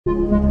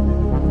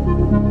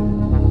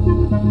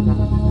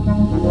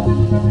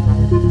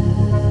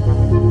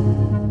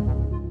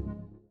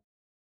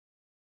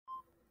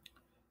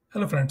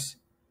Hello friends,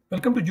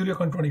 welcome to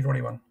JuliaCon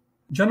 2021.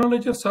 General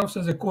ledger serves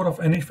as a core of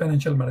any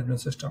financial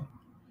management system.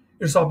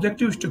 Its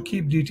objective is to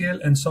keep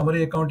detailed and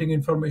summary accounting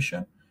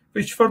information,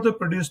 which further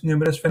produce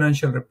numerous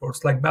financial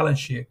reports like balance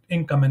sheet,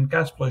 income and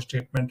cash flow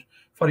statement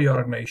for your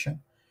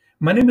organization.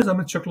 My name is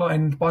Amit Shukla,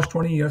 and in the past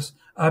 20 years,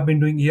 I've been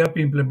doing ERP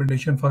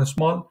implementation for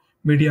small,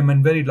 medium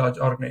and very large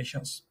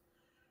organizations.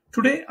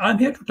 Today, I'm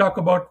here to talk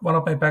about one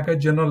of my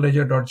package, General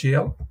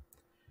Ledger.gl.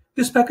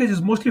 This package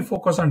is mostly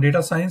focused on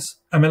data science,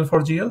 ML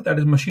for GL, that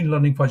is machine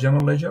learning for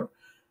general ledger.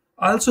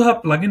 I also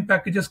have plugin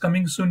packages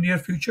coming soon near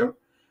future,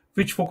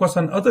 which focus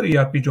on other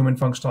ERP domain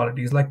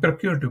functionalities like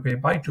procure to pay,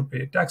 buy to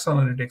pay, tax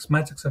analytics,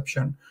 match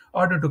exception,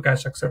 order to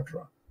cash,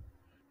 etc.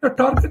 The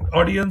target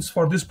audience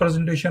for this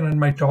presentation and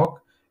my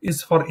talk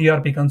is for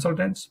ERP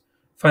consultants,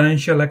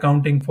 financial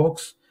accounting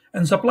folks,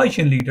 and supply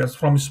chain leaders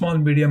from small,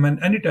 medium,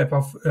 and any type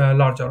of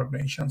large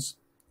organizations.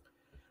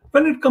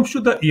 When it comes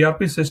to the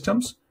ERP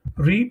systems,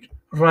 read,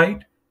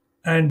 write,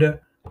 and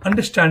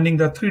understanding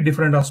the three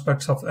different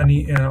aspects of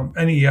any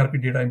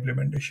ERP data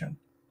implementation.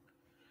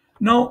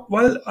 Now,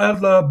 while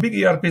the big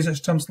ERP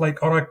systems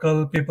like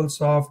Oracle,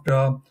 PeopleSoft,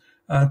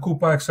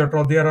 Coupa,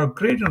 etc., they are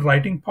great in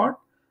writing part,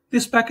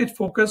 this package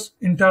focuses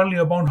entirely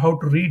about how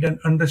to read and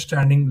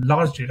understanding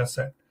large data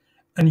set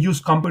and use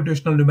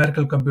computational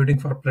numerical computing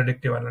for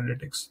predictive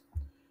analytics.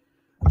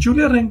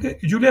 Julia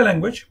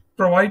language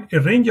provide a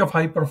range of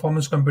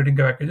high-performance computing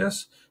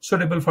packages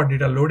suitable for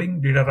data loading,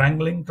 data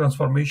wrangling,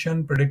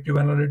 transformation, predictive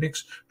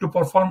analytics to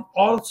perform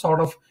all sort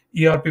of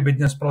ERP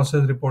business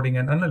process reporting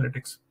and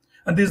analytics.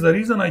 And this is the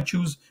reason I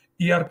choose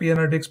ERP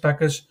analytics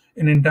package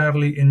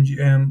entirely in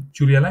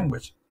Julia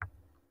language.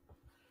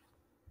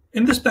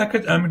 In this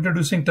package, I'm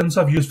introducing tons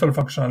of useful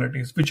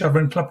functionalities, which are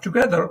when clubbed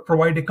together,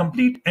 provide a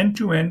complete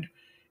end-to-end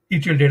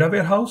ETL data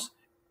warehouse,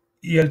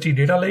 ELT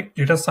data lake,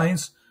 data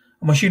science,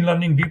 machine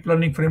learning, deep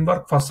learning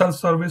framework for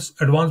self-service,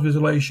 advanced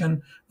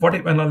visualization,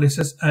 what-if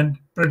analysis, and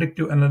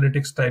predictive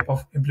analytics type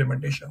of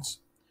implementations.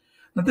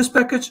 Now, this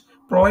package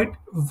provides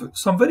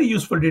some very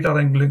useful data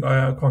wrangling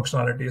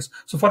functionalities.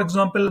 So, for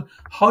example,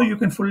 how you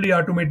can fully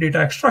automate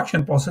data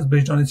extraction process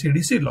based on a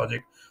CDC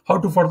logic, how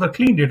to further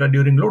clean data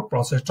during load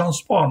process,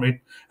 transform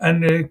it,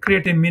 and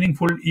create a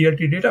meaningful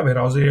ELT data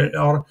warehouse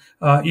or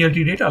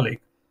ELT data lake.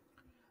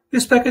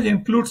 This package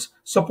includes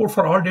support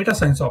for all data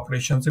science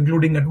operations,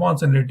 including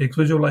advanced analytics,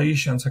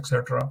 visualizations,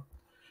 etc.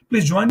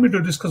 Please join me to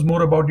discuss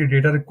more about your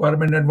data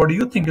requirement and what do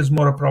you think is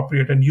more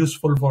appropriate and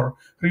useful for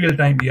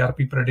real-time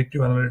ERP predictive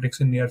analytics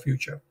in near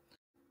future.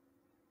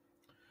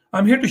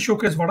 I'm here to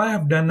showcase what I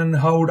have done and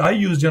how would I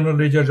use General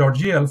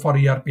Ledger.gl for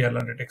ERP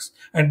analytics.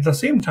 And at the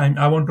same time,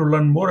 I want to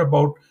learn more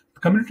about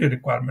community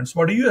requirements.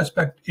 What do you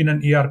expect in an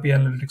ERP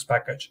analytics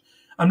package?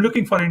 I'm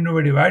looking for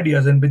innovative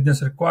ideas and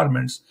business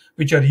requirements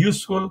which are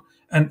useful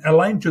and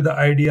aligned to the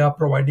idea of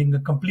providing a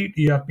complete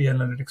ERP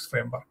analytics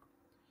framework.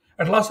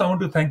 At last, I want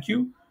to thank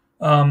you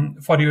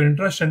for your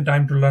interest and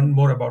time to learn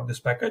more about this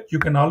package. You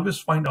can always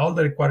find all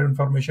the required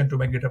information to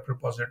my GitHub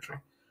repository.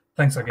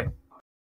 Thanks again.